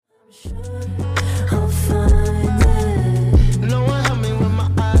I'll find it. No one help me when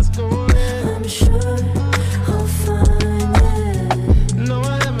my eyes go red. I'm sure I'll find it. No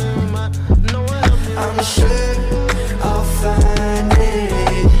one help me when my, no one help me. I'm sure